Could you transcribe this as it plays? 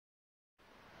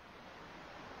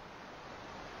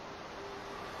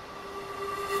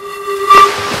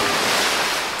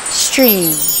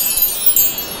stream.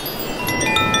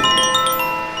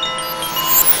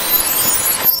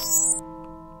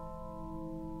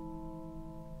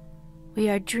 We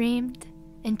are dreamed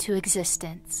into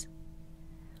existence.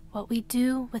 What we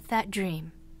do with that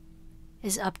dream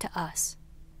is up to us.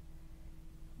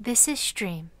 This is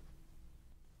Stream.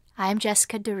 I am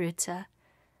Jessica DiRuzza,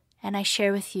 and I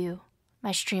share with you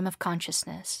my stream of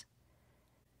consciousness.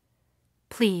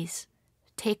 Please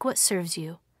take what serves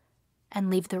you and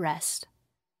leave the rest.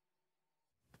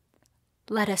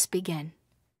 Let us begin.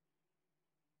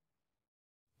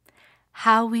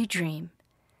 How we dream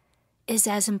is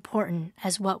as important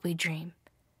as what we dream,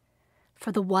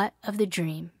 for the what of the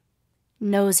dream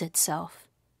knows itself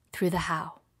through the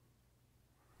how.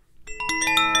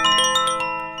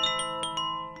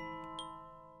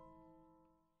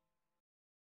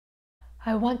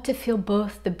 I want to feel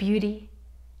both the beauty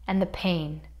and the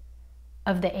pain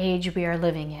of the age we are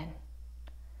living in.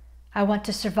 I want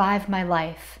to survive my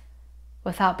life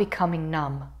without becoming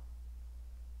numb.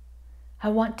 I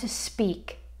want to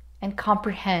speak and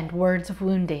comprehend words of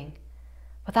wounding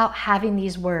without having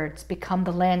these words become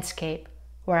the landscape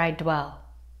where I dwell.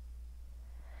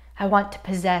 I want to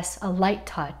possess a light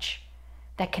touch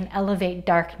that can elevate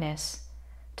darkness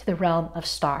to the realm of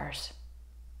stars.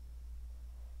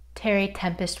 Terry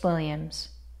Tempest Williams,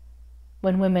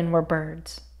 When Women Were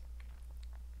Birds.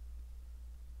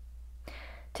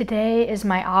 Today is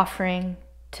my offering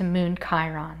to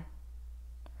Moon-Chiron.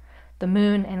 The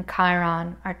Moon and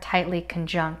Chiron are tightly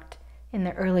conjunct in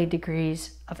the early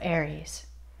degrees of Aries.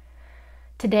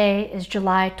 Today is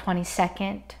July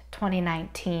 22nd,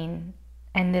 2019,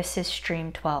 and this is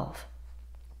Stream 12.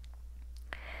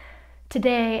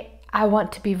 Today, I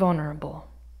want to be vulnerable.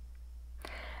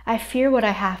 I fear what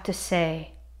I have to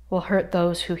say will hurt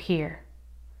those who hear.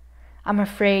 I'm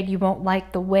afraid you won't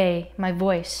like the way my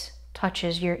voice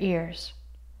touches your ears.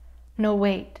 No,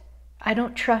 wait, I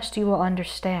don't trust you will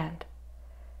understand.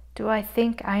 Do I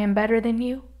think I am better than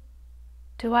you?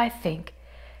 Do I think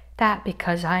that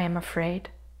because I am afraid?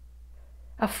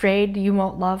 Afraid you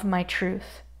won't love my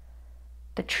truth,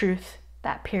 the truth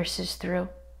that pierces through.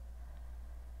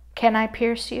 Can I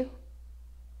pierce you?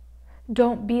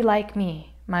 Don't be like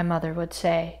me, my mother would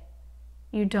say.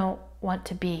 You don't want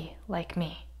to be like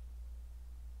me.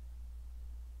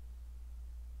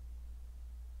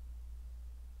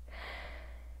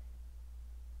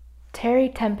 Terry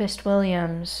Tempest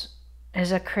Williams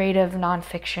is a creative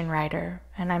nonfiction writer,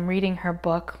 and I'm reading her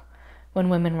book, When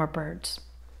Women Were Birds.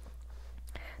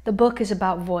 The book is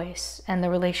about voice and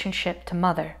the relationship to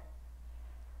mother.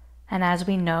 And as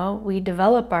we know, we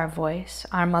develop our voice,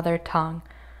 our mother tongue,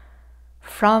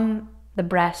 from the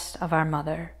breast of our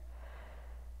mother.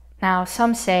 Now,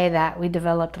 some say that we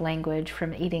developed language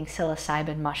from eating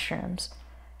psilocybin mushrooms,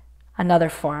 another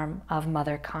form of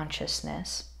mother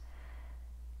consciousness.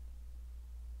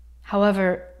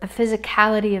 However, the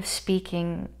physicality of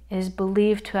speaking is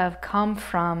believed to have come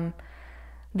from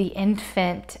the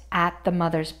infant at the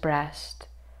mother's breast.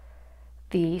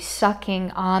 The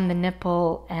sucking on the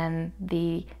nipple and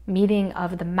the meeting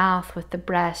of the mouth with the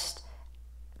breast,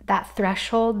 that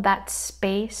threshold, that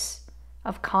space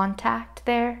of contact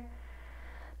there,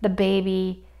 the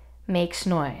baby makes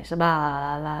noise, blah,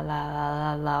 blah, blah,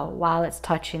 blah, blah, while it's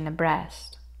touching the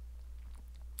breast.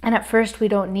 And at first we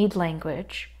don't need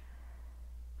language,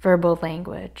 verbal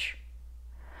language,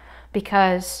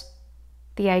 because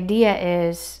the idea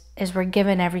is we're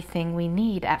given everything we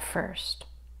need at first.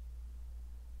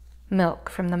 Milk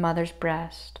from the mother's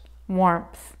breast,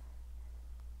 warmth,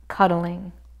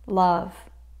 cuddling, love,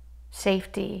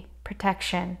 safety,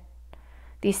 protection.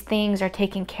 These things are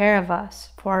taken care of us,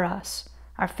 for us.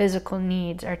 Our physical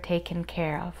needs are taken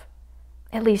care of.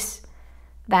 At least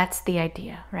that's the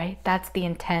idea, right? That's the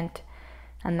intent,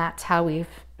 and that's how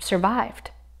we've survived,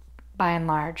 by and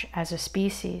large, as a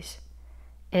species,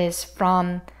 is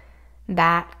from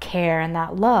that care and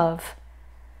that love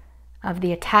of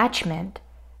the attachment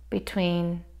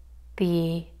between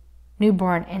the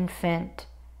newborn infant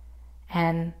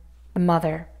and the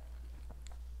mother.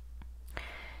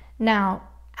 Now,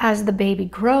 as the baby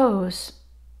grows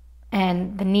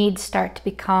and the needs start to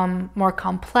become more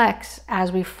complex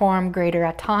as we form greater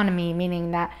autonomy, meaning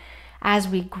that as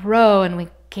we grow and we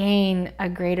gain a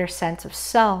greater sense of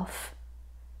self,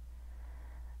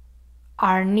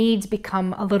 our needs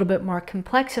become a little bit more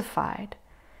complexified.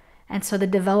 And so the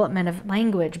development of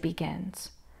language begins.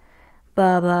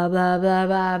 Blah, blah, blah, blah,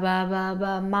 blah, blah, blah,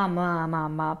 blah, mama,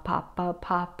 mama, papa,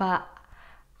 papa,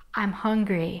 I'm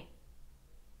hungry.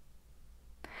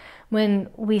 When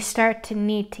we start to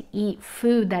need to eat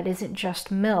food that isn't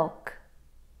just milk,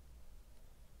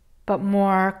 but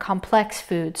more complex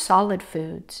foods, solid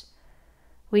foods.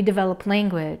 We develop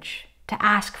language to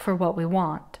ask for what we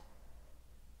want.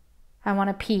 I want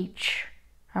a peach.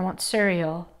 I want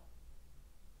cereal.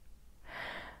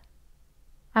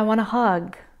 I want a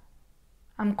hug.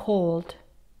 I'm cold.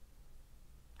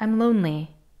 I'm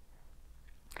lonely.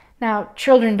 Now,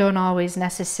 children don't always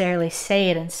necessarily say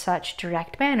it in such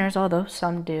direct manners, although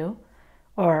some do,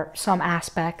 or some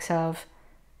aspects of,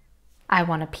 I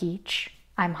want a peach,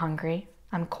 I'm hungry,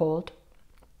 I'm cold.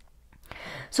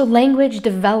 So language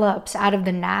develops out of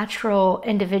the natural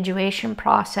individuation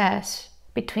process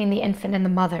between the infant and the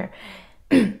mother.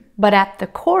 But at the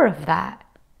core of that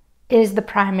is the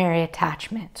primary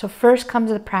attachment. So first comes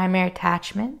the primary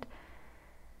attachment,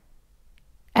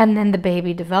 and then the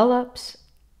baby develops,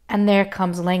 and there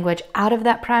comes language out of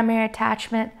that primary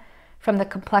attachment from the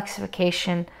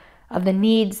complexification of the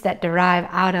needs that derive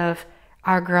out of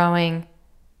our growing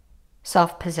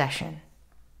self-possession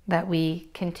that we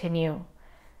continue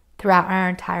throughout our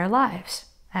entire lives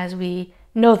as we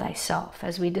know thyself,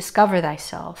 as we discover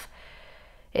thyself.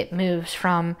 It moves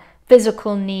from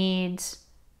physical needs,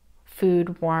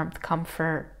 food, warmth,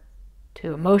 comfort,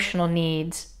 to emotional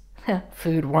needs,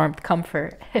 food, warmth,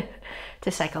 comfort, to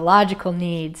psychological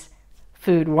needs,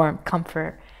 food, warmth,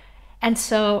 comfort. And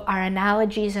so our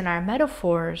analogies and our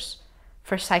metaphors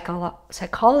for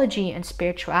psychology and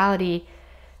spirituality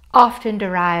often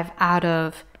derive out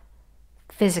of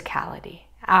physicality,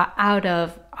 out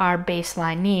of our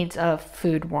baseline needs of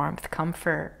food, warmth,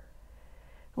 comfort.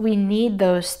 We need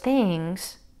those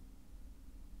things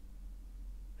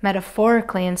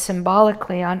metaphorically and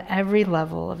symbolically on every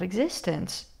level of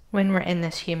existence when we're in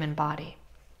this human body.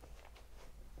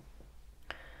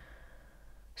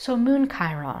 So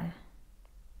Moon-Chiron,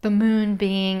 the moon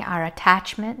being our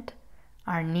attachment,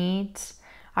 our needs,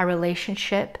 our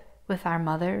relationship with our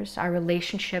mothers, our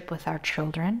relationship with our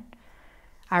children,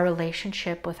 our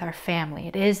relationship with our family.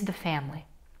 It is the family.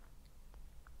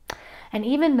 And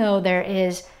even though there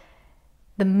is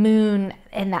the moon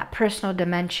in that personal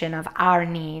dimension of our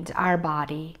needs, our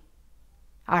body,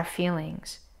 our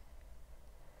feelings,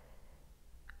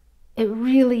 it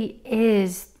really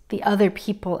is the other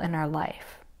people in our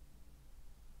life.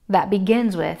 That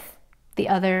begins with the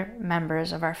other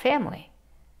members of our family.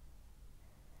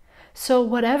 So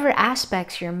whatever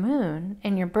aspects your moon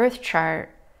in your birth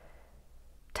chart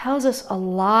tells us a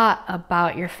lot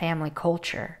about your family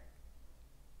culture.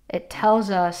 It tells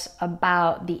us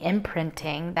about the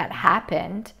imprinting that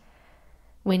happened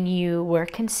when you were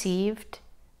conceived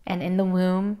and in the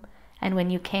womb and when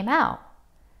you came out.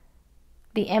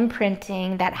 The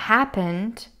imprinting that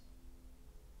happened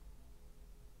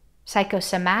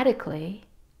psychosomatically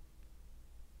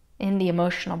in the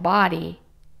emotional body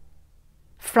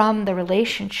from the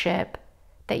relationship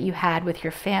that you had with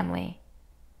your family.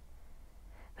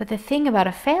 But the thing about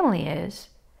a family is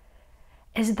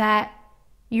that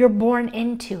you're born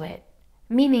into it,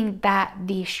 meaning that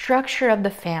the structure of the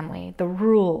family, the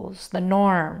rules, the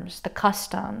norms, the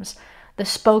customs, the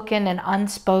spoken and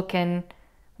unspoken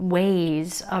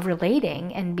ways of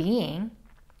relating and being,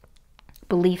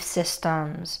 belief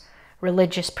systems,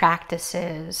 religious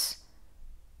practices,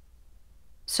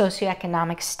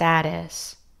 socioeconomic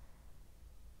status,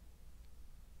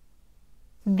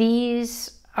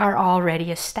 these are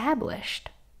already established.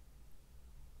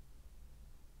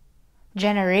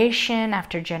 Generation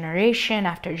after generation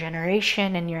after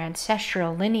generation in your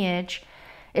ancestral lineage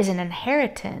is an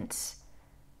inheritance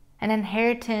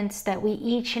that we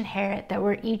each inherit, that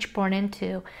we're each born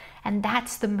into, and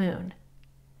that's the moon.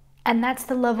 And that's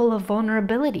the level of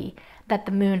vulnerability that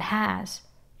the moon has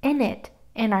in it,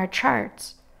 in our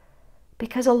charts,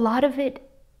 because a lot of it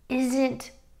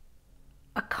isn't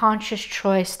a conscious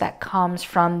choice that comes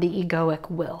from the egoic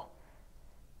will.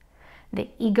 The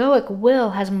egoic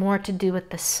will has more to do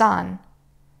with the sun,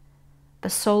 the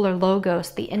solar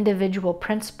logos, the individual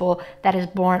principle that is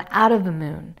born out of the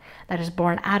moon, that is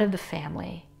born out of the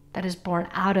family, that is born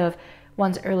out of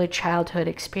one's early childhood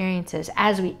experiences.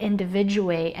 As we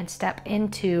individuate and step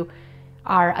into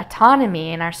our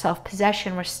autonomy and our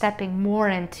self-possession, we're stepping more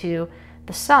into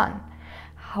the sun.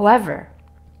 However,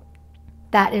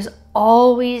 that is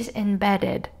always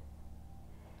embedded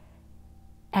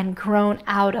and grown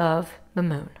out of the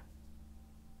moon.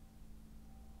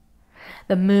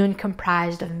 The moon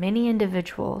comprised of many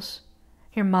individuals,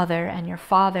 your mother and your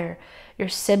father, your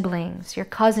siblings, your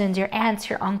cousins, your aunts,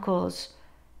 your uncles,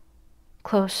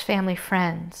 close family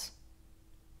friends,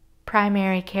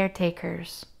 primary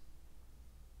caretakers,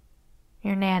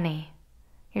 your nanny,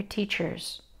 your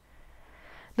teachers.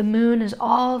 The moon is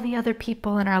all the other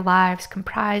people in our lives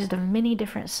comprised of many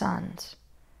different suns.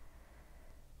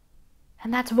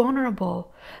 And that's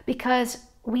vulnerable because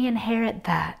we inherit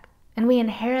that. And we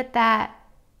inherit that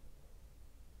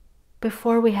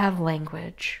before we have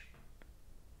language.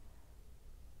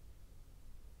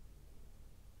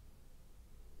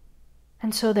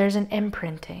 And so there's an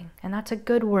imprinting, and that's a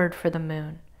good word for the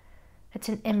moon. It's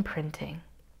an imprinting.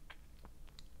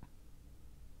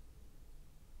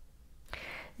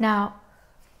 Now,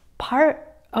 part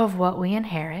of what we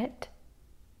inherit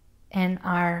in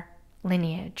our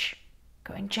lineage,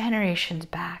 going generations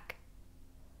back,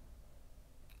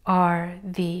 are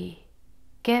the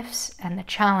gifts and the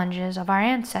challenges of our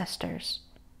ancestors.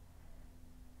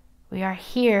 We are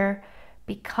here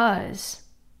because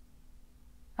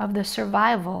of the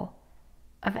survival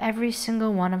of every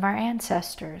single one of our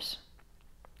ancestors.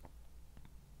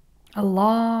 A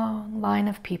long line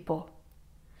of people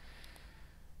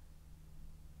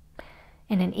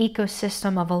in an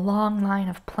ecosystem of a long line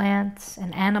of plants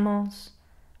and animals,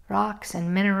 rocks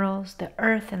and minerals, the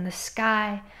earth and the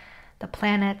sky, the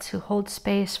planets who hold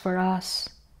space for us,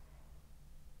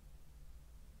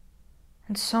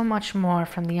 and so much more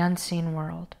from the unseen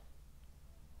world.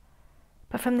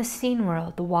 But from the seen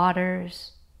world, the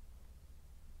waters,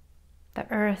 the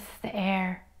earth, the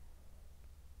air,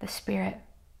 the spirit.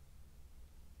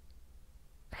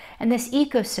 And this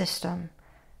ecosystem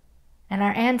and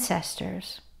our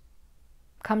ancestors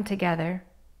come together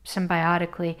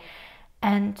symbiotically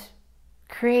and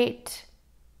create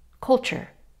culture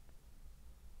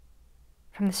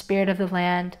from the spirit of the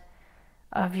land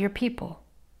of your people.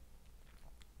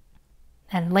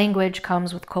 And language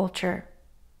comes with culture.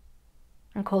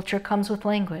 And culture comes with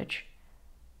language.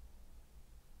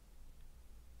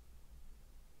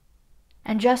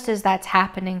 And just as that's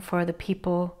happening for the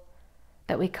people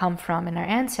that we come from in our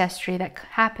ancestry, that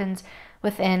happens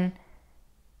within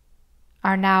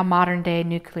our now modern day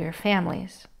nuclear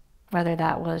families, whether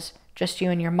that was just you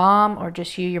and your mom, or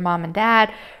just you, your mom and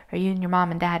dad, or you and your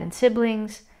mom and dad and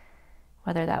siblings,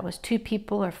 whether that was 2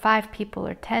 people or 5 people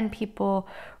or 10 people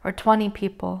or 20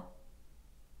 people.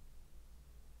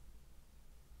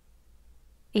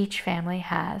 Each family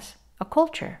has a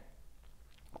culture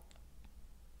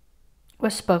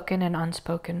with spoken and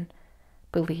unspoken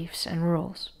beliefs and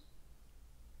rules.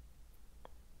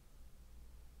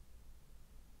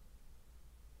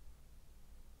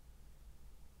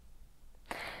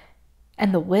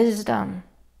 And the wisdom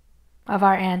of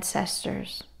our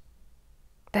ancestors,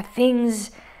 the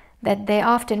things that they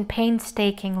often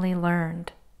painstakingly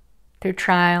learned through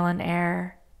trial and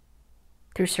error,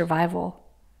 through survival,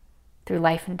 through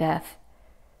life and death,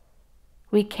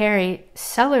 we carry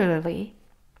cellularly,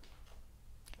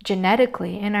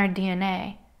 genetically in our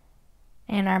DNA,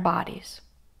 in our bodies.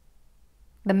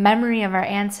 The memory of our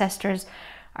ancestors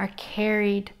are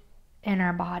carried in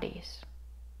our bodies.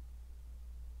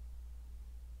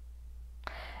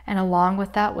 And along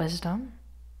with that wisdom,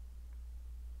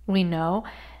 we know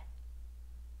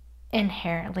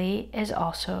inherently is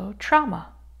also trauma.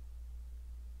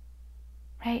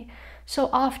 Right? So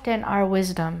often our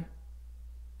wisdom,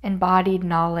 embodied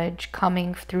knowledge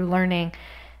coming through learning,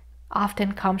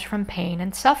 often comes from pain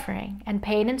and suffering. And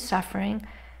pain and suffering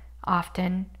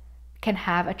often can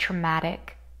have a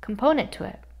traumatic component to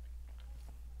it.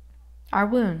 Our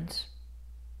wounds,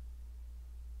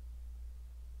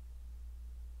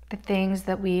 the things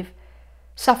that we've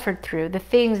suffered through, the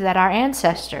things that our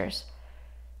ancestors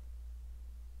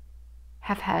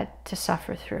have had to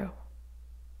suffer through.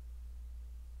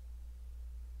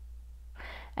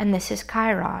 And this is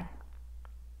Chiron,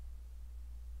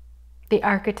 the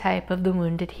archetype of the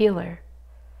wounded healer,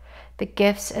 the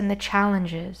gifts and the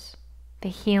challenges, the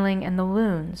healing and the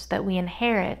wounds that we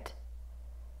inherit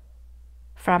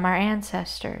from our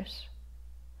ancestors,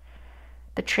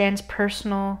 the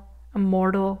transpersonal,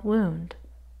 immortal wound,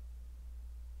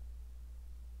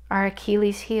 our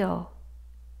Achilles heel,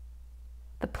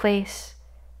 the place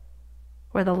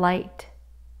where the light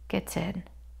gets in.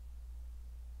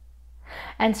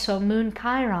 And so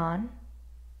Moon-Chiron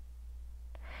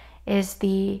is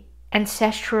the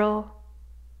ancestral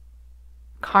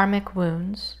karmic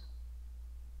wounds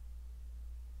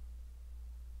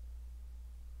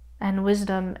and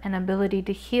wisdom and ability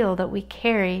to heal that we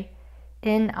carry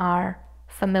in our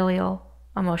familial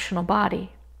emotional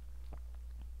body.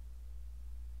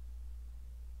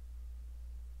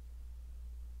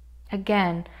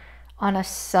 Again, on a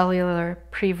cellular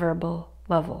preverbal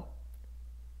level.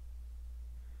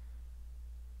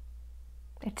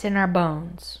 It's in our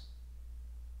bones.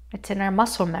 It's in our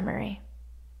muscle memory.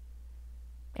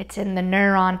 It's in the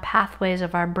neuron pathways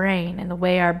of our brain and the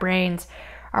way our brains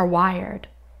are wired.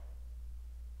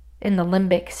 In the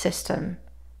limbic system,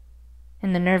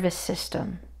 in the nervous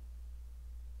system.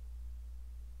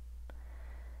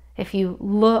 If you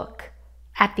look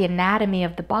at the anatomy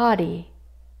of the body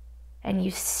and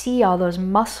you see all those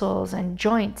muscles and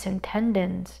joints and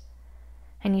tendons,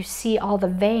 and you see all the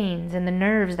veins and the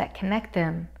nerves that connect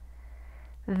them,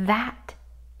 that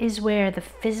is where the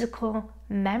physical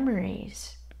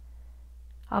memories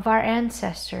of our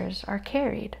ancestors are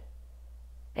carried,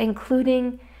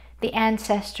 including the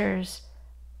ancestors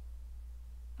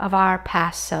of our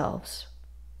past selves,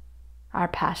 our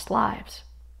past lives.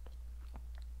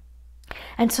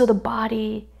 And so the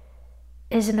body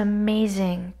is an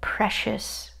amazing,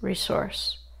 precious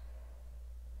resource,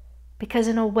 because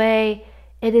in a way,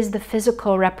 it is the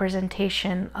physical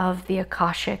representation of the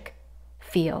Akashic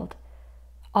field,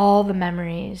 all the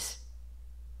memories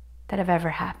that have ever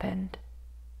happened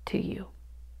to you.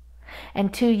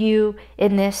 And to you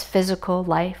in this physical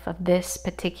life of this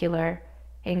particular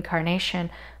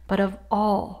incarnation, but of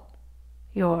all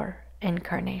your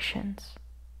incarnations.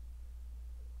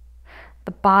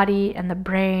 The body and the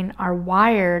brain are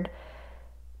wired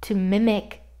to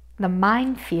mimic the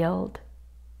mind field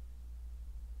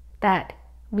that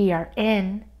we are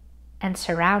in and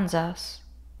surrounds us.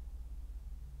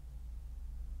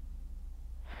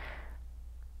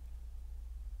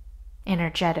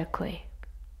 Energetically,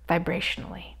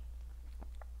 vibrationally.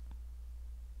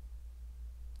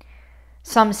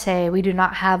 Some say we do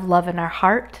not have love in our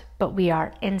heart, but we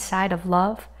are inside of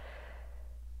love.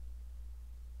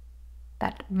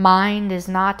 That mind is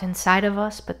not inside of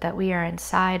us, but that we are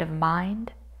inside of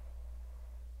mind.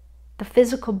 The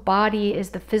physical body is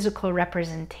the physical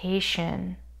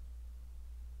representation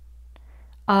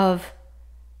of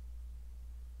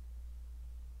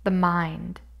the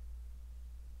mind,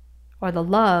 or the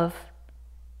love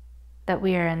that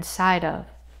we are inside of.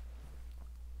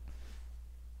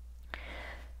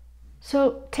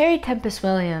 So Terry Tempest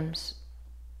Williams,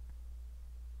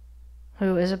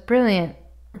 who is a brilliant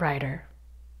writer,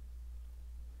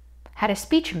 had a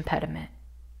speech impediment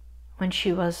when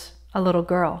she was a little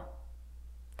girl.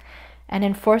 And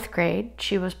in 4th grade,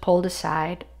 she was pulled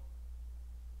aside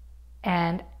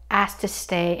and asked to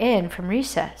stay in from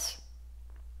recess.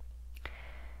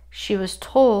 She was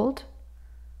told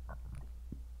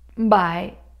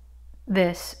by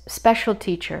this special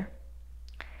teacher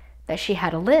that she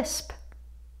had a lisp.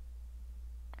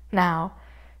 Now,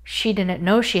 she didn't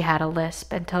know she had a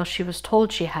lisp until she was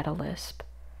told she had a lisp,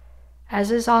 as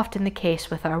is often the case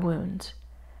with our wounds.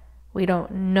 We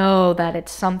don't know that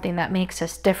it's something that makes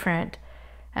us different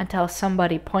until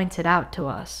somebody points it out to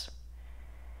us.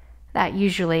 That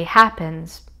usually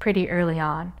happens pretty early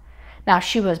on. Now,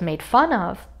 she was made fun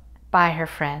of by her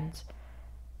friends.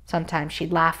 Sometimes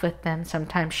she'd laugh with them,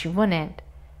 sometimes she wouldn't.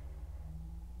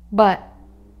 But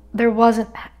there wasn't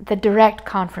the direct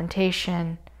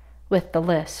confrontation with the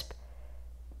lisp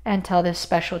until this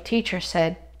special teacher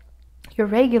said, "Your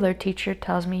regular teacher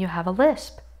tells me you have a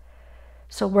lisp.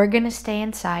 So we're going to stay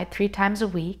inside 3 times a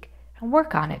week and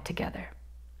work on it together."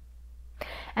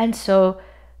 And so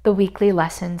the weekly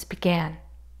lessons began,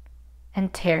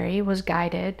 and Terry was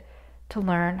guided to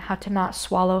learn how to not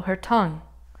swallow her tongue,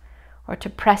 or to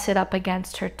press it up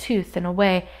against her tooth in a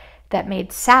way that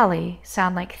made Sally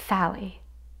sound like Thally.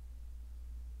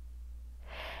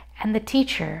 And the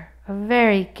teacher, a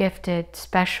very gifted,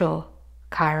 special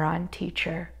Chiron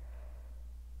teacher,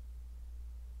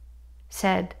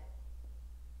 said,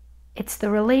 it's the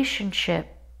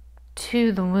relationship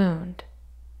to the wound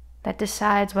that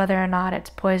decides whether or not it's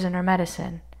poison or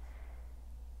medicine.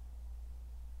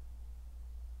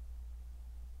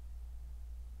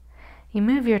 You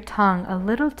move your tongue a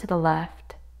little to the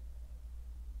left,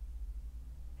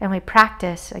 and we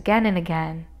practice again and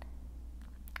again.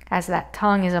 As that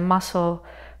tongue is a muscle,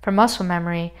 for muscle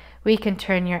memory, we can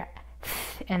turn your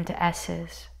th into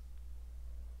s's.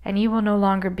 And you will no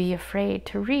longer be afraid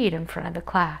to read in front of the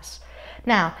class.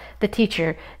 Now, the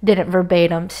teacher didn't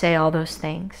verbatim say all those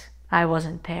things. I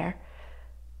wasn't there.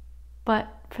 But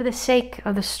for the sake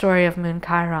of the story of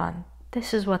Moon-Chiron,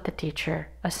 this is what the teacher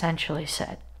essentially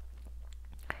said.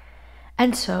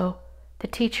 And so the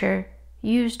teacher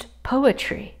used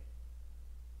poetry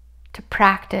to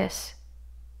practice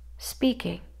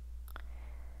speaking.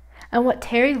 And what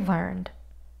Terry learned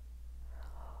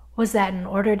was that in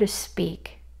order to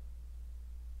speak,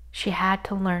 she had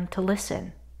to learn to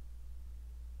listen.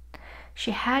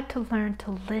 She had to learn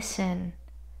to listen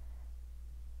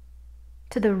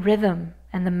to the rhythm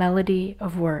and the melody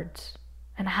of words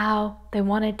and how they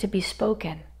wanted to be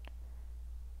spoken.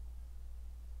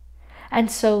 And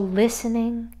so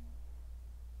listening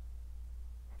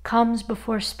comes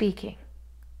before speaking.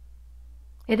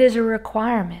 It is a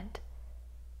requirement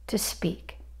to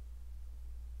speak.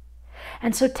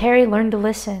 And so Terry learned to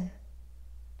listen.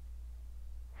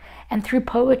 And through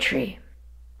poetry,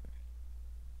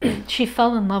 she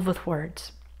fell in love with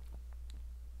words.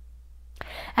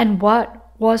 And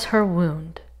what was her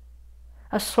wound?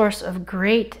 A source of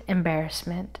great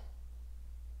embarrassment,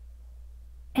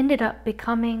 ended up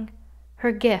becoming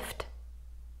her gift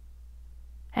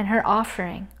and her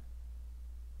offering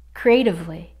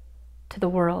creatively to the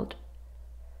world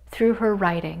through her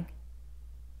writing,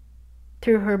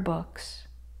 through her books,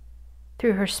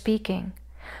 through her speaking,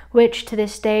 which to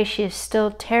this day she is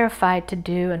still terrified to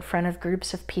do in front of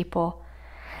groups of people.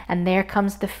 And there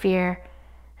comes the fear,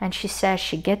 and she says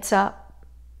she gets up,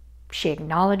 she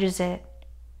acknowledges it,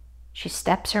 she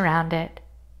steps around it,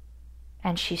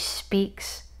 and she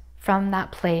speaks from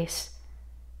that place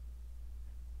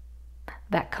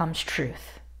that comes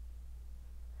truth.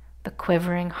 The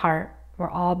quivering heart where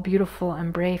all beautiful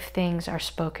and brave things are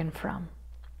spoken from.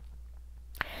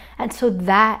 And so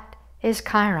that is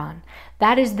Chiron.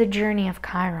 That is the journey of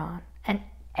Chiron. And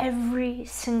every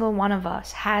single one of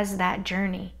us has that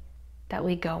journey that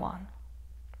we go on.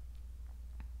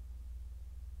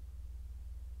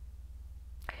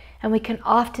 And we can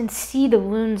often see the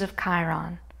wounds of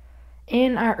Chiron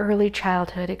in our early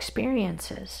childhood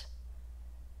experiences.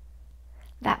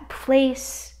 That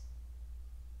place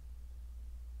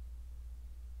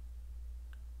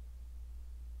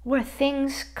where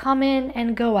things come in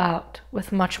and go out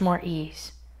with much more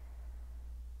ease.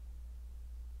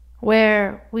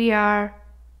 Where we are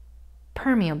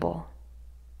permeable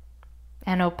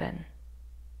and open.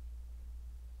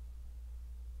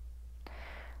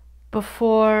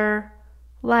 Before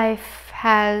life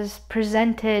has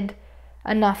presented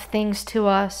enough things to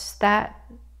us that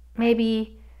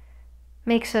maybe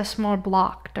makes us more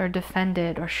blocked or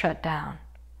defended or shut down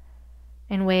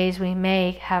in ways we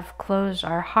may have closed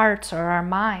our hearts or our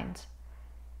minds,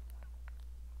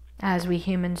 as we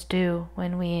humans do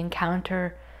when we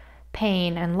encounter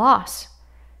pain and loss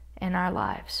in our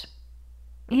lives,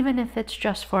 even if it's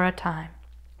just for a time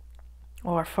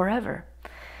or forever.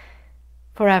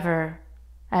 Forever,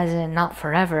 as in not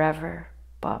forever ever,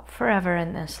 but forever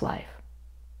in this life.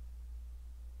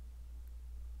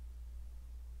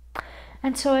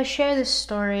 And so I share this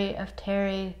story of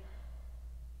Terry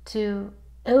to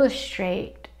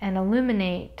illustrate and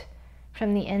illuminate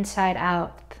from the inside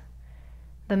out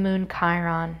the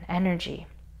Moon-Chiron energy.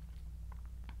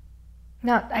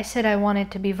 Now, I said I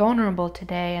wanted to be vulnerable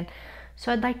today, and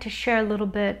so I'd like to share a little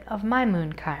bit of my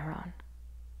Moon-Chiron.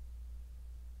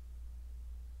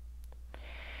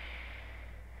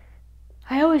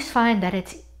 I always find that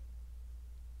it's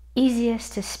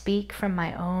easiest to speak from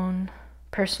my own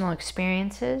personal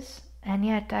experiences, and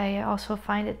yet I also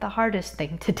find it the hardest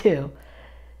thing to do.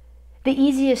 The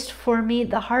easiest for me,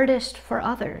 the hardest for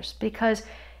others, because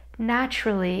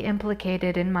naturally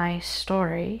implicated in my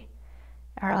story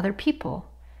are other people,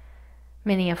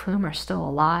 many of whom are still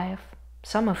alive,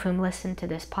 some of whom listen to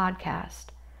this podcast.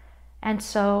 And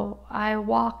so I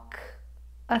walk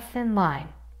a thin line,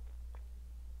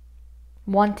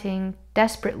 wanting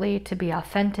desperately to be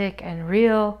authentic and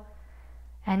real,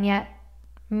 and yet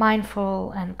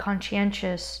mindful and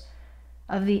conscientious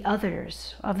of the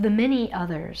others, of the many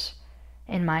others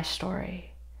in my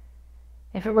story.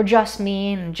 If it were just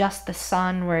me and just the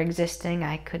sun were existing,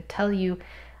 I could tell you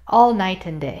all night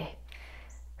and day.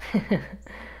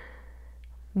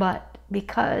 But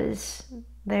because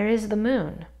there is the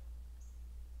moon,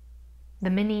 the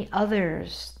many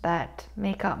others that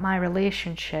make up my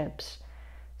relationships,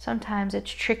 sometimes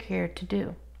it's trickier to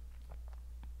do.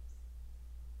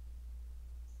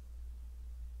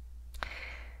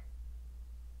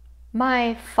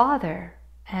 My father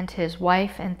and his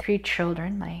wife and 3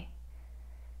 children, my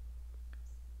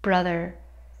brother,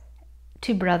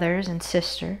 2 brothers and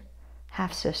sister,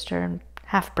 half-sister and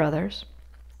half-brothers,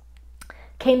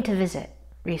 came to visit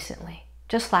recently,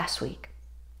 just last week.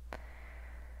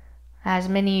 As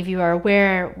many of you are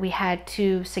aware, we had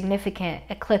 2 significant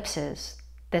eclipses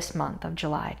this month of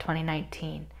July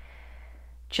 2019.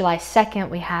 July 2nd,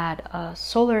 we had a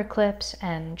solar eclipse,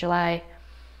 and July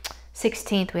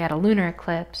 16th, we had a lunar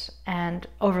eclipse, and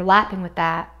overlapping with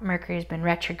that, Mercury has been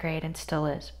retrograde and still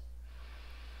is.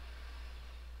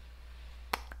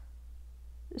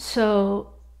 So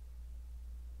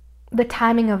the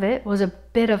timing of it was a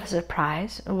bit of a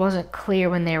surprise. It wasn't clear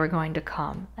when they were going to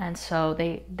come, and so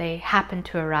they happened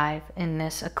to arrive in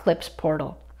this eclipse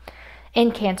portal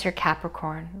in Cancer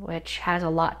Capricorn, which has a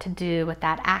lot to do with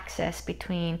that axis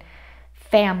between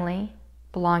family,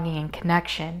 belonging and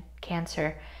connection,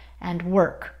 Cancer, and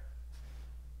work,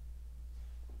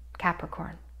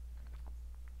 Capricorn.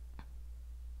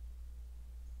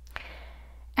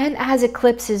 And as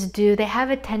eclipses do, they have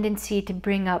a tendency to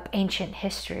bring up ancient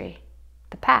history,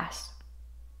 the past,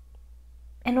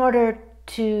 in order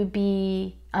to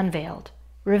be unveiled,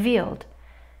 revealed,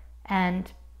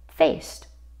 and faced.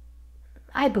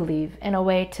 I believe in a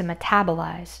way to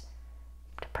metabolize,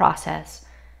 to process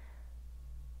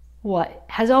what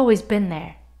has always been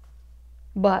there,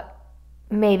 but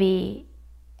maybe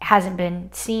hasn't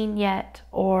been seen yet,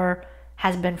 or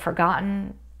has been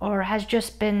forgotten, or has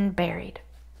just been buried.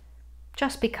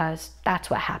 Just because that's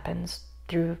what happens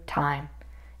through time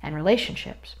and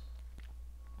relationships.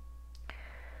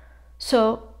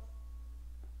 So,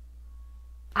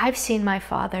 I've seen my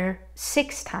father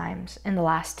 6 times in the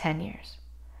last 10 years.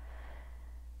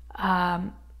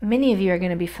 Many of you are going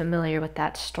to be familiar with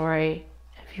that story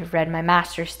if you've read my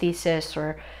master's thesis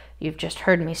or you've just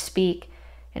heard me speak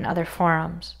in other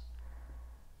forums.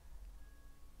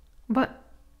 But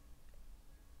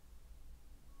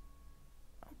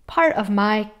part of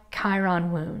my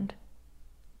Chiron wound,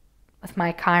 with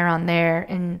my Chiron there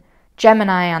in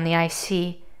Gemini on the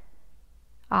IC,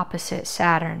 opposite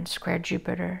Saturn square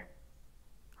Jupiter,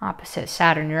 opposite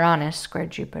Saturn Uranus square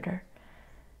Jupiter,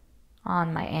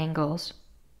 on my angles.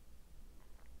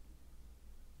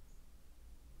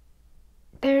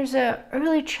 There's a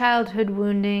early childhood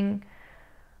wounding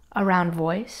around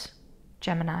voice,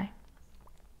 Gemini.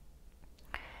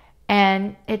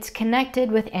 And it's connected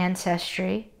with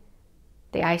ancestry,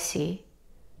 the IC.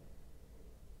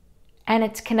 And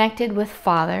it's connected with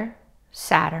father,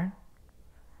 Saturn.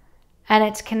 And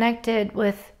it's connected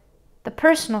with the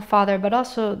personal father, but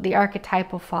also the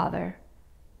archetypal father.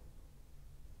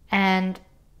 And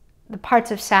the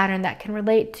parts of Saturn that can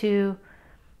relate to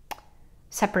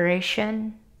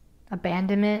separation,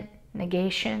 abandonment,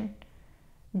 negation,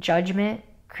 judgment,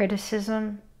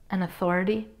 criticism, and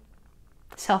authority,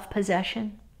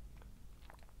 self-possession.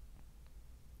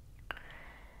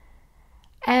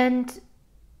 And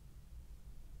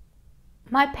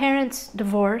my parents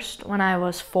divorced when I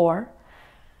was 4.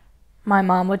 My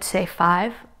mom would say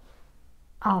 5.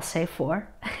 I'll say 4.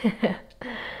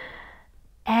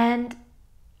 And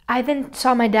I then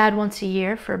saw my dad once a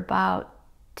year for about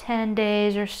 10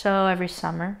 days or so every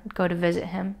summer. I'd go to visit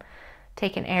him,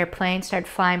 take an airplane, started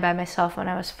flying by myself when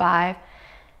I was 5.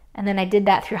 And then I did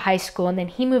that through high school, and then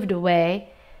he moved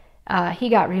away. He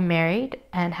got remarried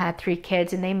and had 3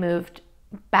 kids, and they moved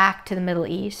back to the Middle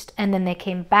East, and then they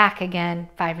came back again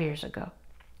 5 years ago.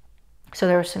 So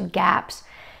there were some gaps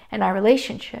in our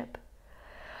relationship.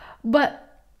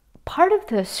 But part of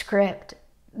the script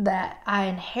that I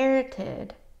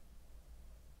inherited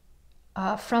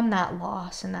from that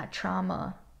loss and that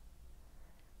trauma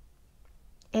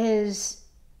is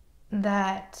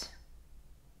that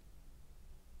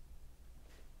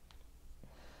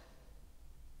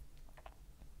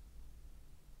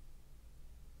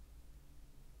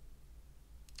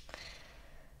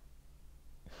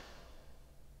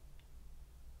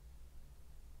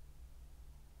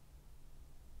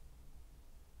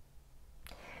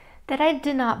I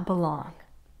did not belong,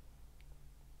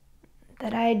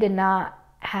 that I did not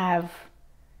have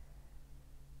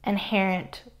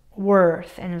inherent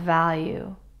worth and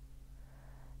value.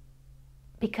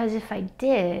 Because if I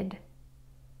did,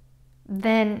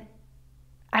 then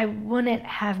I wouldn't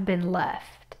have been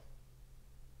left.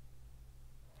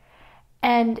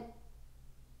 And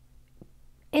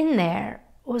in there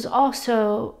was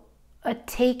also a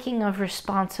taking of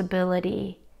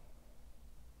responsibility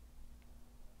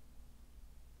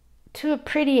to a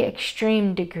pretty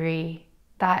extreme degree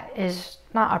that is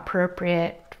not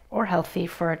appropriate or healthy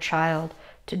for a child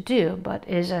to do, but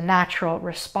is a natural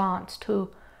response to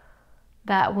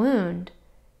that wound.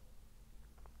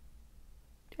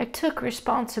 I took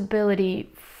responsibility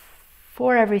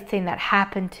for everything that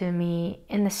happened to me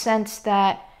in the sense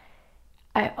that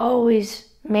I always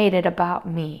made it about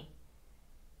me.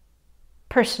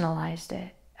 Personalized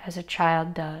it, as a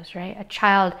child does, right? A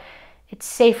child, it's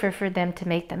safer for them to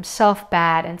make themselves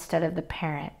bad instead of the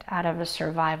parent out of a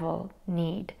survival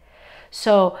need.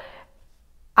 So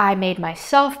I made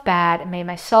myself bad and made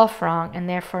myself wrong, and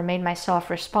therefore made myself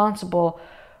responsible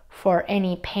for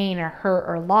any pain or hurt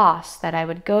or loss that I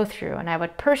would go through. And I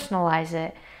would personalize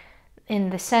it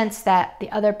in the sense that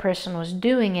the other person was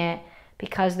doing it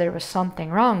because there was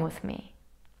something wrong with me.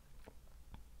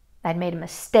 I'd made a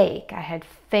mistake. I had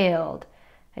failed.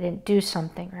 I didn't do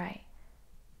something right.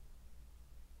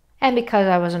 And because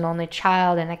I was an only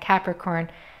child and a Capricorn,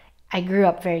 I grew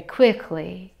up very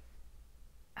quickly.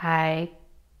 I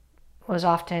was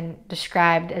often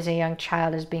described as a young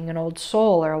child as being an old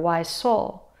soul or a wise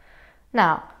soul.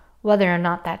 Now, whether or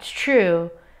not that's true,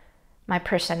 my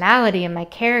personality and my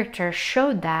character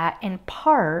showed that in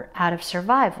part out of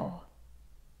survival.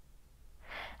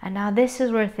 And now this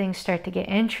is where things start to get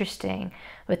interesting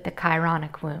with the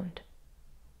Chironic wound.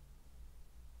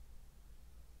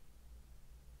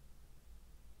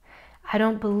 I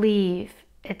don't believe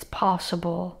it's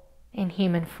possible in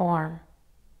human form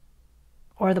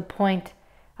or the point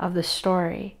of the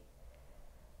story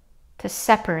to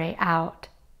separate out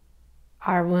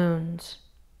our wounds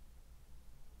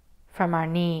from our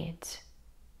needs,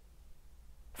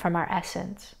 from our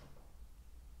essence.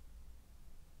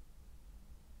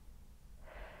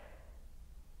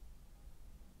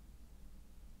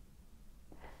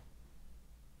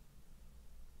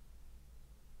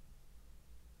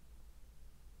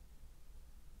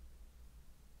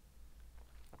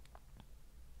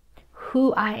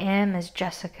 Who I am as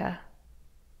Jessica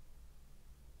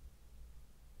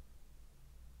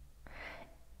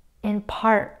in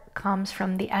part comes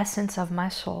from the essence of my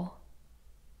soul,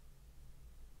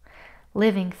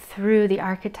 living through the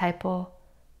archetypal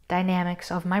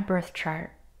dynamics of my birth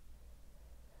chart,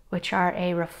 which are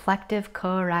a reflective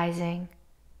co-arising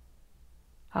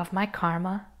of my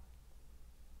karma,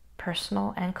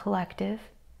 personal and collective,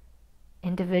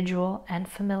 individual and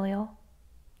familial,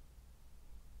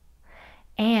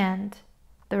 and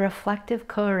the reflective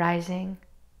co-arising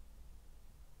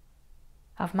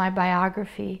of my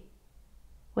biography,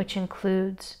 which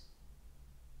includes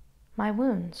my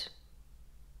wounds.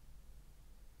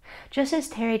 Just as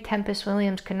Terry Tempest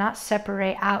Williams could not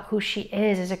separate out who she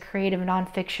is as a creative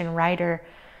nonfiction writer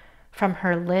from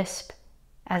her lisp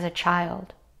as a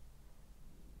child,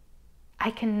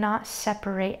 I cannot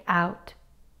separate out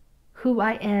who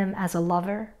I am as a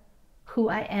lover, who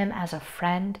I am as a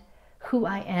friend, who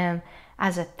I am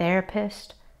as a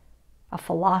therapist, a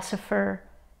philosopher,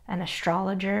 an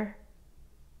astrologer,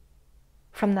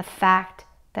 from the fact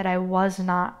that I was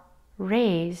not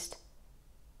raised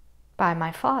by my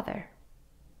father.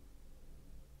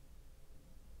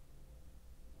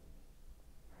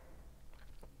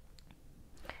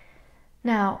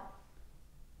 Now,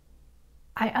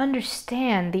 I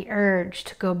understand the urge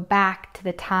to go back to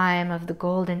the time of the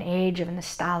golden age of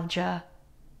nostalgia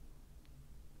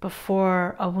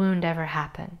before a wound ever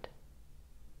happened.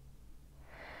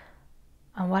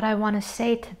 And what I want to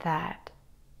say to that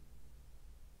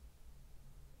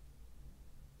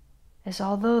is,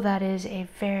 although that is a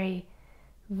very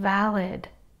valid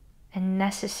and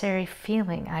necessary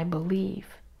feeling, I believe,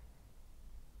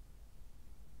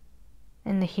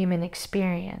 in the human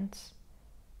experience,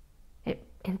 it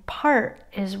in part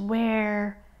is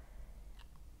where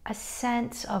a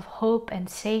sense of hope and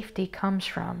safety comes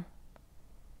from.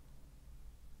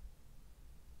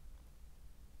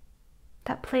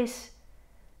 That place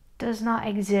does not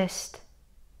exist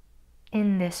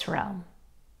in this realm.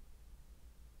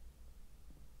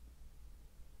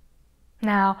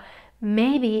 Now,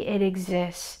 maybe it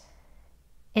exists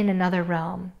in another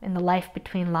realm, in the life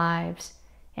between lives,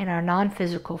 in our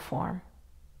non-physical form.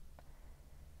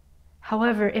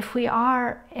 However, if we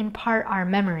are in part our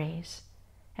memories,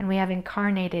 and we have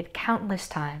incarnated countless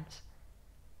times,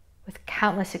 with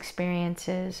countless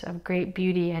experiences of great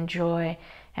beauty and joy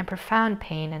and profound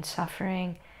pain and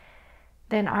suffering,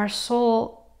 then our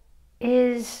soul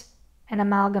is an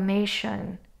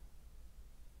amalgamation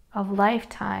of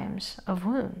lifetimes of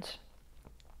wounds.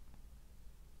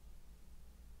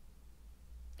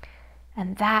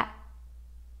 And that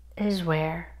is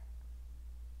where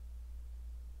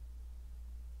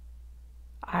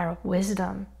our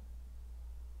wisdom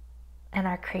and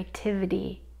our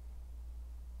creativity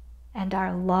and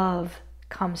our love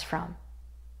comes from.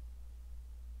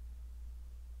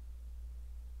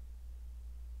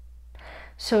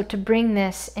 So to bring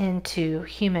this into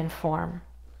human form,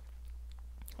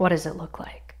 what does it look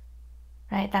like?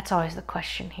 Right? That's always the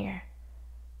question here.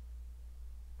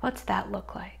 What's that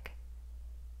look like?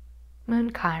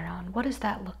 Moon-Chiron, what does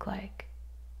that look like?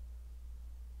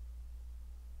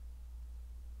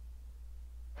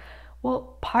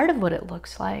 Well, part of what it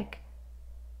looks like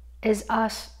is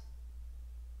us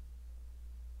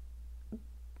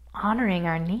honoring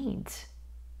our needs.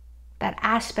 That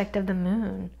aspect of the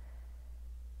moon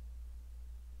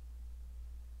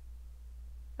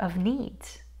of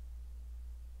needs.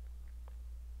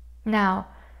 Now,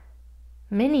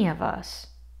 many of us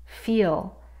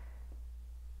feel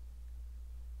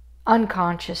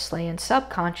unconsciously and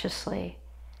subconsciously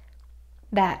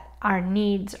that our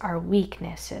needs are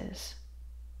weaknesses,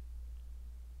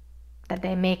 that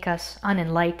they make us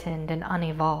unenlightened and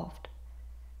unevolved.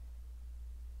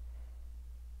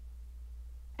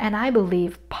 And I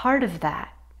believe part of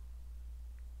that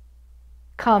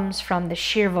comes from the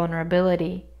sheer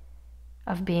vulnerability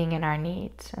of being in our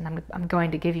needs. And I'm going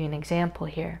to give you an example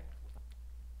here.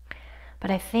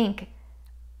 But I think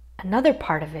another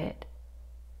part of it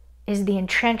is the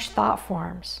entrenched thought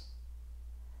forms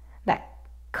that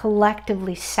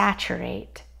collectively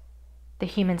saturate the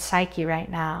human psyche right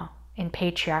now in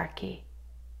patriarchy.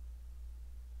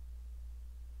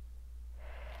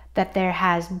 That there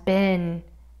has been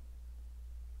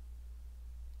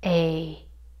a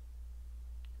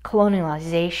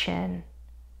colonialization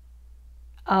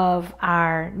of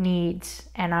our needs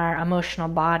and our emotional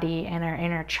body and our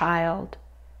inner child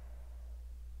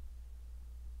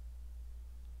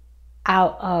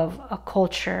out of a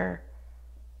culture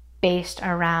based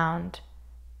around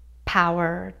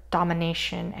power,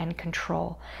 domination, and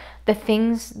control. The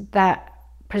things that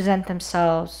present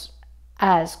themselves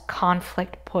as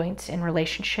conflict points in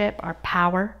relationship are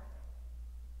power,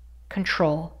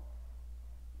 control,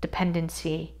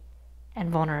 dependency, and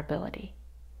vulnerability.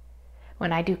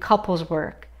 When I do couples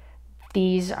work,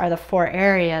 these are the 4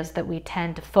 areas that we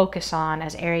tend to focus on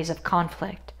as areas of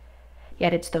conflict.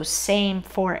 Yet it's those same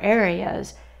 4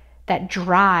 areas that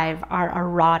drive our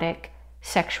erotic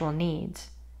sexual needs.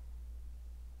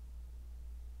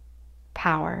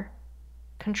 Power,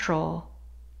 control,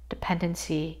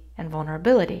 dependency, and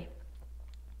vulnerability.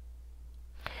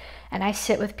 And I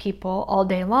sit with people all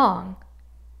day long,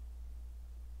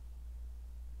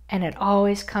 and it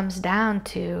always comes down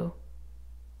to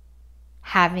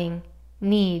having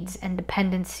needs and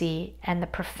dependency and the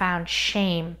profound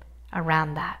shame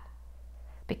around that.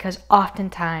 Because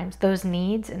oftentimes those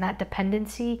needs and that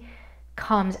dependency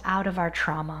comes out of our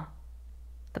trauma,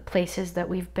 the places that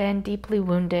we've been deeply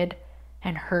wounded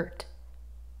and hurt,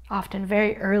 often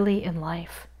very early in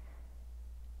life,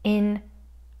 in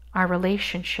our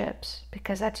relationships,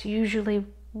 because that's usually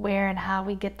where and how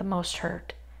we get the most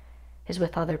hurt, is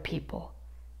with other people.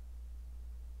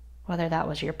 Whether that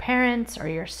was your parents or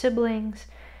your siblings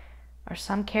or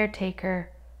some caretaker,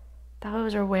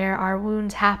 those are where our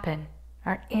wounds happen,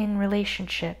 are in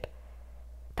relationship.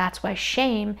 That's why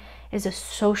shame is a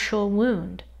social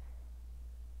wound.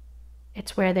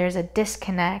 It's where there's a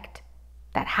disconnect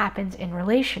that happens in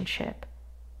relationship.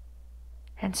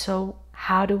 And so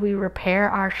how do we repair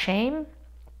our shame?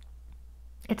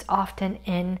 It's often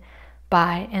in,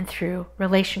 by, and through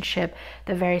relationship,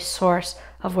 the very source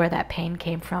of where that pain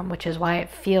came from, which is why it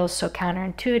feels so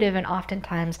counterintuitive and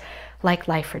oftentimes like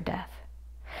life or death.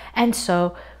 And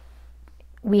so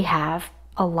we have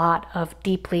a lot of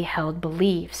deeply held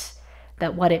beliefs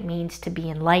that what it means to be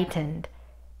enlightened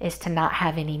is to not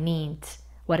have any needs.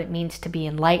 What it means to be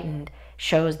enlightened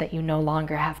shows that you no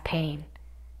longer have pain.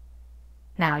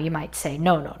 Now you might say,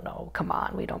 no, come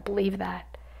on, we don't believe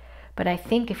that. But I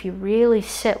think if you really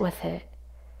sit with it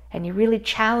and you really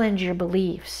challenge your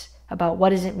beliefs about what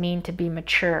does it mean to be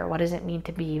mature, what does it mean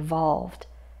to be evolved,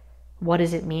 what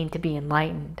does it mean to be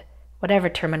enlightened, whatever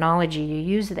terminology you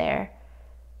use there,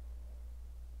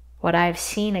 what I've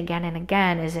seen again and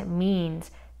again is it means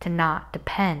to not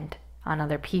depend on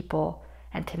other people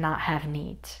and to not have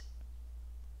needs.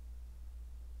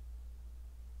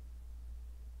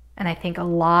 And I think a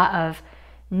lot of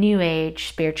New Age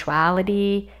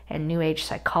spirituality and New Age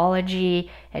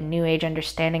psychology and New Age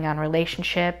understanding on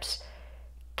relationships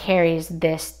carries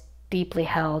this deeply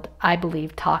held, I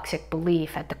believe, toxic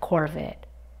belief at the core of it.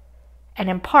 And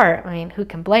in part, I mean, who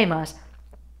can blame us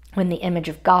when the image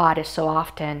of God is so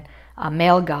often a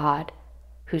male God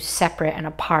who's separate and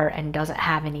apart and doesn't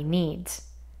have any needs,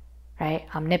 right?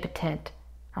 Omnipotent,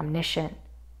 omniscient,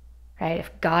 right? If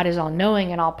God is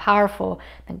all-knowing and all-powerful,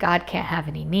 then God can't have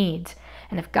any needs.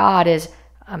 And if God is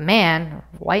a man, or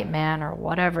white man, or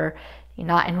whatever, you're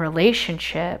not in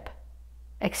relationship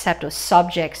except with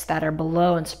subjects that are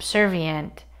below and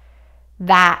subservient,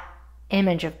 that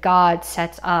image of God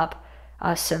sets up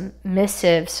a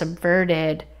submissive,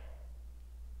 subverted,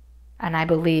 and I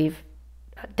believe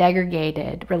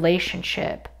degraded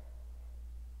relationship,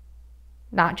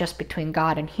 not just between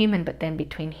God and human, but then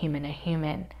between human and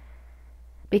human.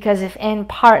 Because if in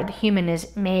part the human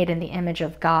is made in the image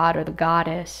of God or the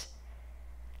goddess,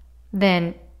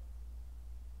 then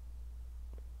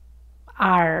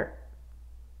our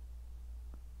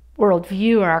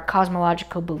worldview or our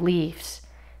cosmological beliefs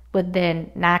would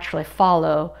then naturally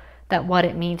follow that what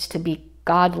it means to be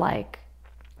godlike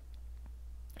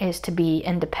is to be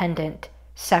independent,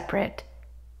 separate,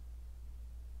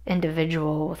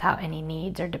 individual without any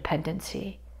needs or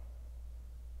dependency.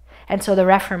 And so the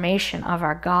reformation of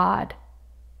our God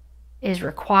is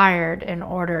required in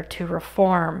order to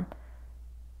reform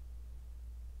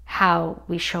how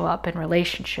we show up in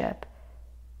relationship.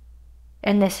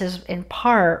 And this is in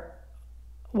part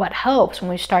what helps when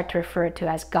we start to refer to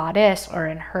as goddess, or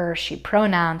in her, she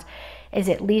pronouns, is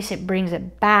at least it brings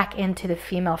it back into the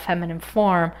female feminine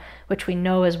form, which we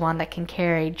know is one that can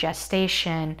carry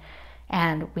gestation,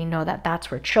 and we know that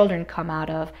that's where children come out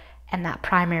of, and that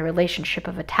primary relationship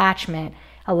of attachment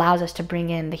allows us to bring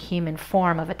in the human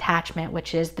form of attachment,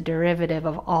 which is the derivative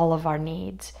of all of our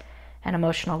needs and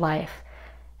emotional life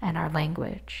and our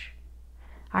language.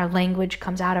 Our language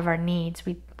comes out of our needs.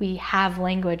 We have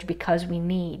language because we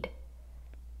need.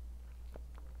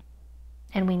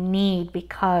 And we need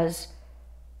because,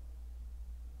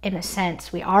 in a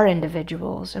sense, we are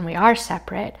individuals and we are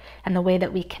separate. And the way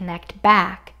that we connect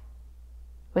back,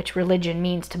 which religion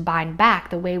means to bind back,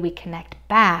 the way we connect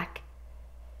back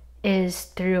is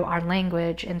through our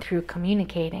language and through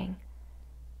communicating.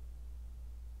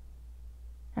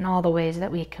 And all the ways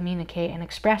that we communicate and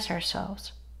express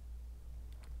ourselves.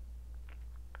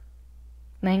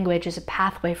 Language is a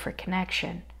pathway for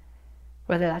connection,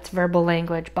 whether that's verbal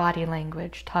language, body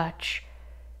language, touch.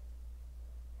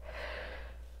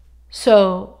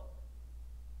 So,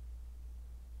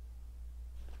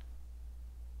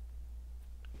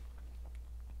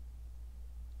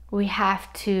 we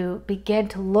have to begin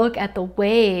to look at the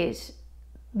ways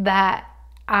that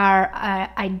our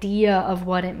idea of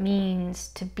what it means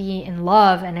to be in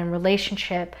love and in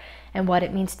relationship and what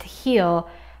it means to heal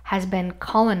has been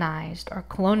colonized or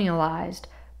colonialized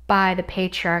by the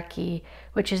patriarchy,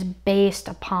 which is based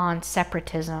upon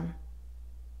separatism,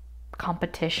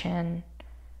 competition,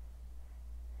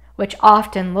 which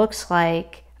often looks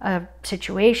like a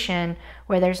situation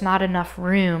where there's not enough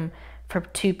room for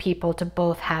two people to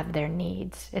both have their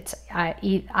needs. It's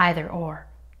either or.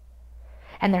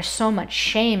 And there's so much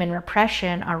shame and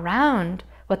repression around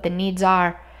what the needs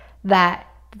are that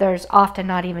there's often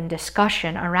not even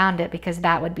discussion around it, because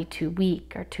that would be too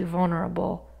weak or too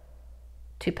vulnerable,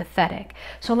 too pathetic.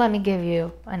 So let me give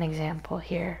you an example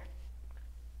here.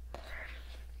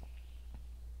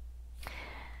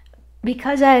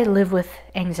 Because I live with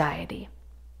anxiety,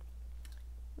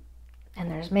 and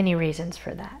there's many reasons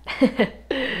for that.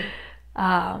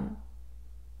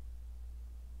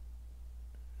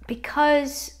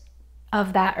 Because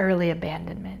of that early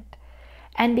abandonment,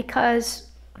 and because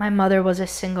my mother was a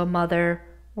single mother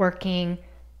working,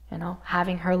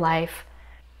 having her life,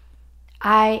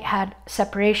 I had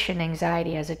separation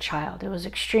anxiety as a child. It was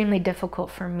extremely difficult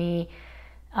for me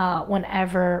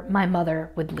whenever my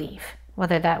mother would leave,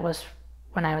 whether that was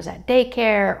when I was at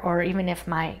daycare or even if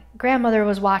my grandmother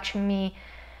was watching me,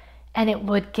 and it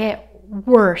would get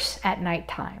worse at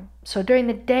nighttime. So during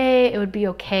the day, it would be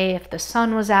okay if the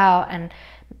sun was out and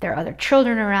there are other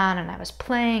children around and I was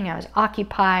playing, I was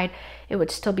occupied. It would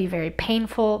still be very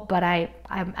painful, but I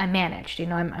managed.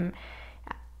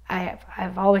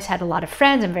 I've always had a lot of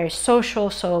friends. I'm very social,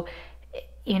 so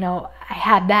I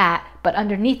had that. But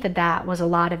underneath of that was a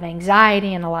lot of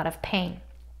anxiety and a lot of pain.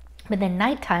 But then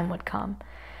nighttime would come,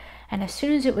 and as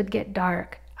soon as it would get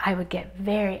dark, I would get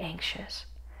very anxious,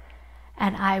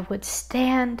 and I would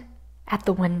stand at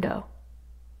the window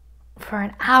for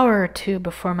an hour or two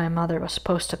before my mother was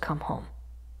supposed to come home.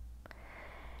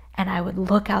 And I would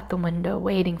look out the window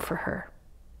waiting for her.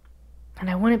 And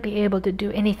I wouldn't be able to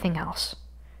do anything else.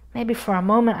 Maybe for a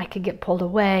moment I could get pulled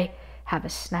away, have a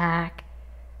snack,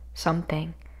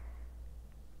 something.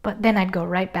 But then I'd go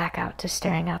right back out to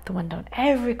staring out the window. And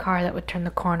every car that would turn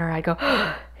the corner, I'd go,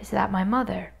 oh, is that my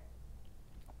mother?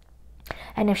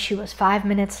 And if she was 5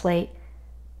 minutes late,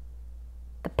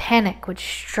 the panic would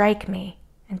strike me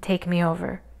and take me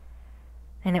over.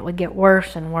 And it would get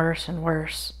worse and worse and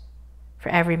worse for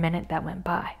every minute that went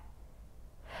by.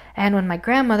 And when my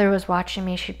grandmother was watching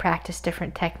me, she'd practice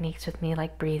different techniques with me,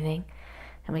 like breathing.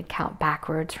 And we'd count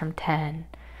backwards from 10.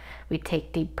 We'd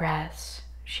take deep breaths.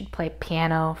 She'd play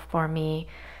piano for me.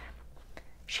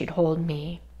 She'd hold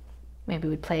me. Maybe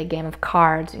we'd play a game of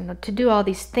cards, to do all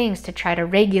these things to try to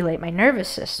regulate my nervous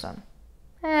system.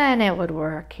 And it would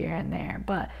work here and there.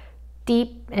 But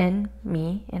deep in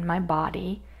me, in my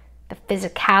body, the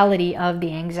physicality of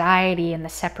the anxiety and the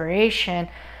separation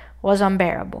was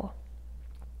unbearable.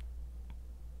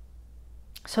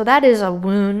 So that is a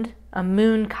wound, a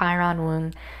Moon-Chiron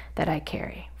wound that I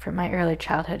carry from my early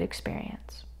childhood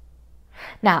experience.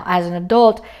 Now, as an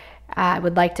adult, I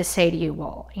would like to say to you,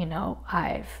 well,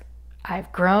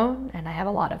 I've grown and I have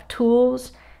a lot of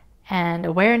tools and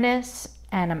awareness,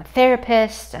 and I'm a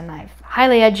therapist and I'm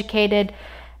highly educated,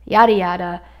 yada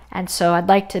yada. And so I'd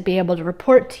like to be able to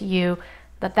report to you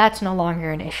that that's no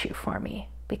longer an issue for me,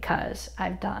 because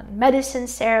I've done medicine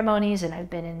ceremonies and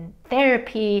I've been in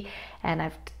therapy and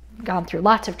I've gone through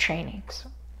lots of trainings.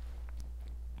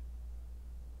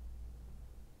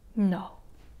 No.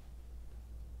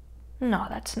 No,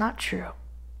 that's not true.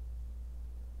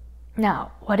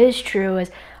 Now, what is true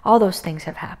is all those things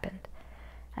have happened.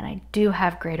 And I do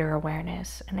have greater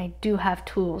awareness, and I do have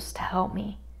tools to help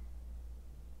me.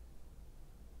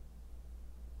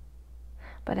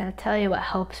 But I'll tell you what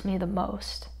helps me the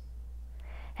most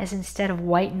is instead of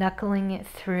white knuckling it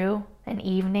through an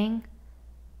evening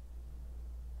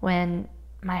when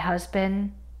my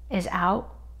husband is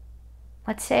out.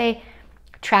 Let's say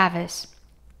Travis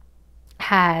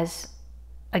has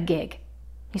a gig.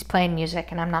 He's playing music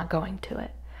and I'm not going to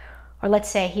it. Or let's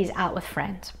say he's out with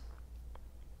friends.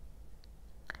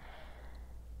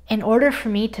 In order for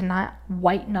me to not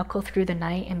white knuckle through the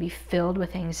night and be filled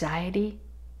with anxiety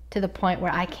to the point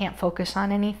where I can't focus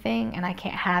on anything and I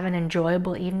can't have an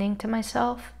enjoyable evening to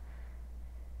myself,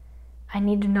 I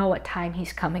need to know what time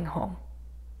he's coming home.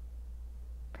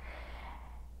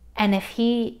 And if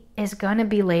he is going to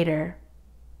be later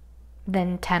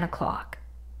than 10 o'clock,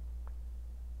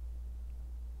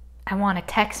 I want a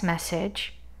text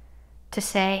message to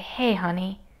say, hey,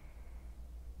 honey,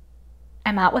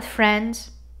 I'm out with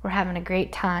friends. We're having a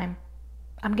great time.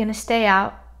 I'm going to stay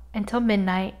out until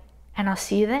midnight and I'll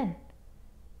see you then.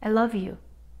 I love you.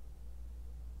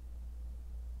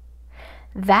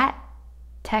 That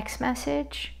text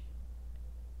message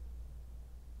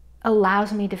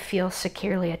allows me to feel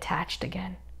securely attached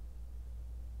again.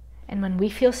 And when we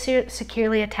feel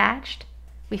securely attached,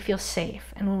 we feel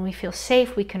safe. And when we feel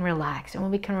safe, we can relax. And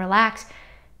when we can relax,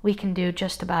 we can do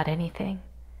just about anything.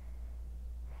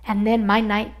 And then my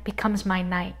night becomes my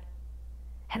night.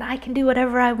 And I can do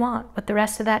whatever I want with the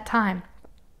rest of that time.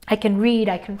 I can read,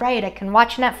 I can write, I can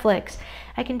watch Netflix.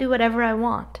 I can do whatever I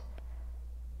want.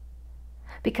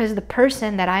 Because the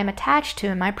person that I'm attached to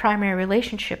in my primary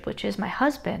relationship, which is my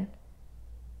husband,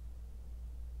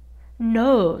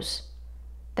 knows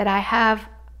that I have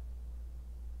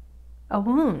a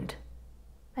wound,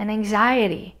 an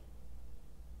anxiety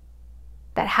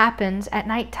that happens at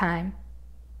nighttime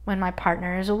when my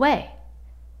partner is away.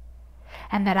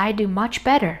 And that I do much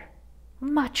better,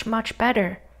 much, much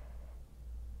better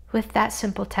with that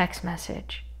simple text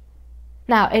message.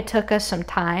 Now, it took us some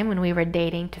time when we were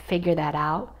dating to figure that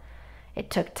out. It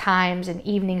took times and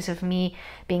evenings of me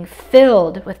being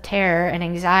filled with terror and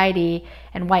anxiety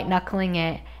and white knuckling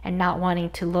it and not wanting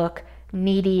to look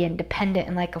needy and dependent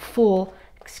and like a fool.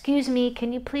 Excuse me,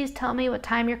 can you please tell me what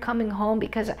time you're coming home?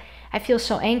 Because I feel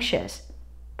so anxious.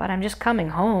 But I'm just coming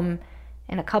home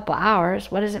in a couple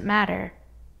hours. What does it matter?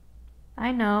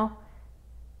 I know.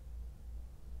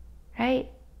 Right?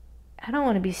 I don't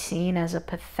want to be seen as a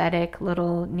pathetic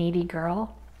little needy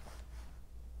girl.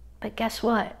 But guess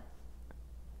what?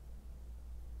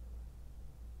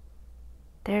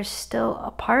 There's still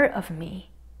a part of me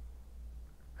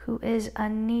who is a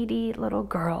needy little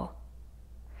girl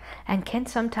and can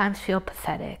sometimes feel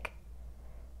pathetic.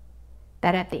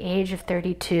 That at the age of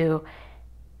 32,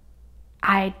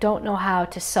 I don't know how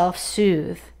to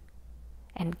self-soothe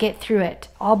and get through it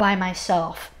all by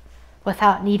myself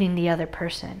without needing the other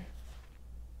person.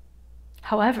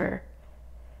 However,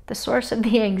 the source of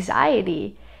the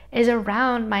anxiety is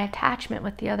around my attachment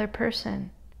with the other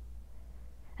person.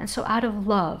 And so out of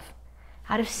love,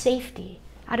 out of safety,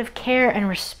 out of care and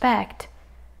respect,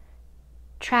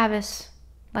 Travis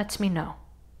lets me know.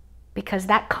 Because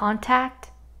that contact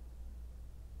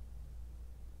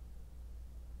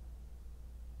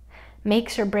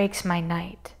makes or breaks my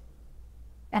night.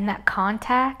 And that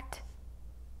contact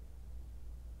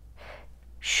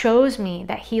shows me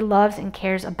that he loves and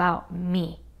cares about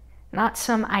me. Not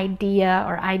some idea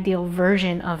or ideal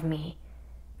version of me,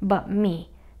 but me,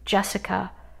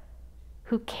 Jessica,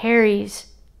 who carries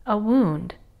a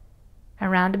wound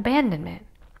around abandonment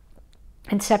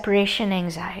and separation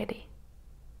anxiety.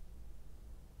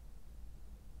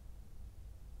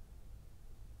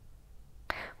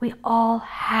 We all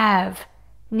have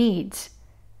needs,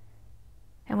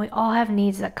 and we all have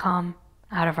needs that come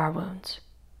out of our wounds.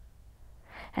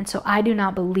 And so I do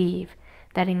not believe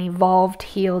that an evolved,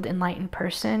 healed, enlightened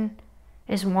person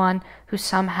is one who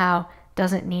somehow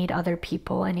doesn't need other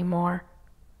people anymore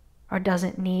or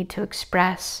doesn't need to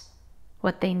express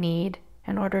what they need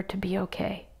in order to be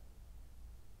okay.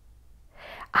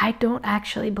 I don't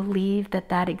actually believe that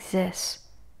that exists.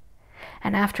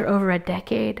 And after over a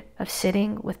decade of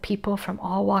sitting with people from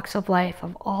all walks of life,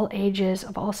 of all ages,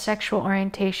 of all sexual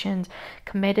orientations,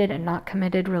 committed and not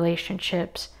committed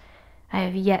relationships, I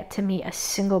have yet to meet a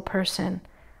single person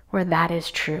where that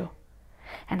is true.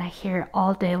 And I hear it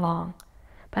all day long.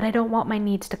 But I don't want my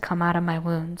needs to come out of my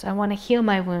wounds. I want to heal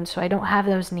my wounds so I don't have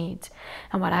those needs.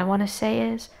 And what I want to say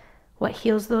is, what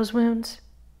heals those wounds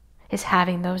is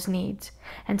having those needs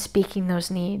and speaking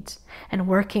those needs and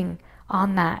working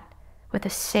on that with a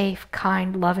safe,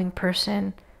 kind, loving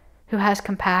person who has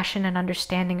compassion and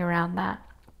understanding around that.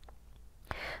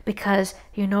 Because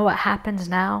you know what happens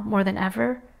now more than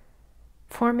ever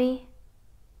for me?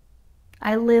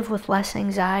 I live with less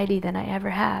anxiety than I ever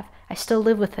have. I still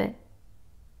live with it.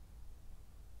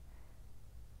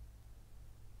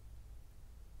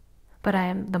 But I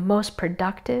am the most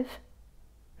productive,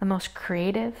 the most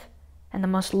creative, and the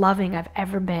most loving I've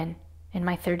ever been in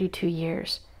my 32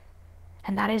 years.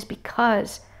 And that is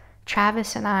because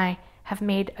Travis and I have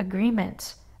made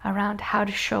agreements around how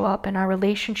to show up in our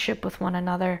relationship with one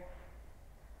another,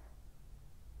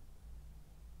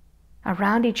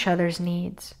 around each other's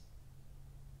needs.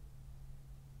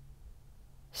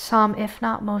 Some, if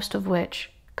not most of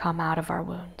which, come out of our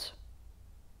wounds.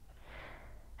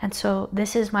 And so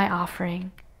this is my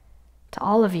offering to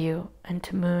all of you and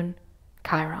to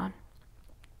Moon-Chiron.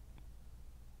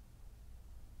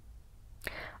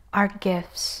 Our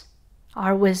gifts,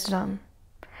 our wisdom,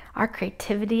 our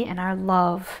creativity, and our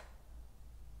love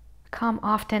come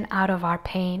often out of our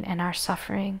pain and our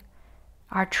suffering,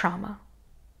 our trauma.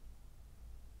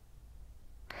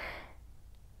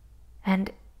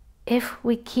 And if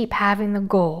we keep having the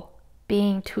goal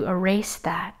being to erase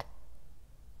that,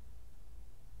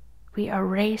 we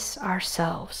erase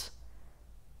ourselves,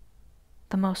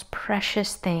 the most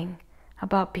precious thing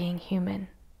about being human.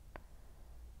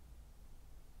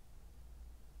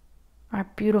 Our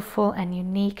beautiful and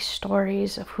unique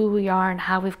stories of who we are and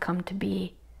how we've come to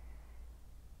be.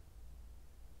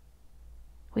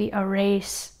 We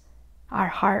erase our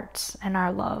hearts and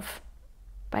our love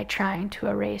by trying to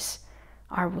erase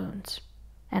our wounds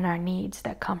and our needs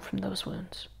that come from those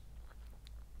wounds.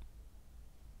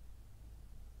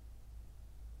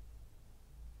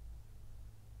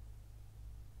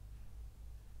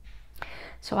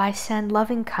 So I send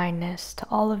loving kindness to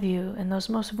all of you in those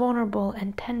most vulnerable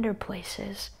and tender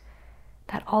places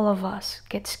that all of us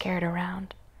get scared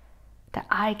around, that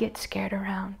I get scared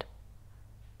around,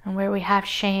 and where we have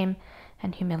shame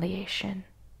and humiliation.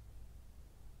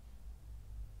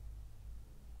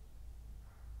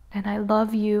 And I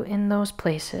love you in those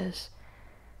places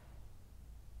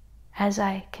as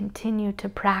I continue to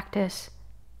practice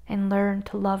and learn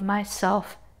to love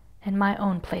myself in my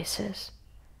own places.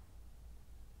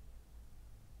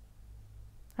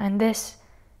 And this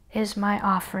is my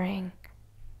offering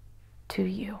to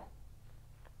you,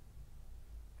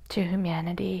 to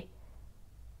humanity,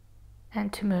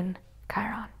 and to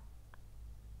Moon-Chiron.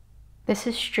 This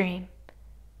is Stream,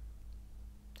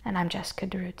 and I'm Jessica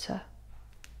DiRuzza.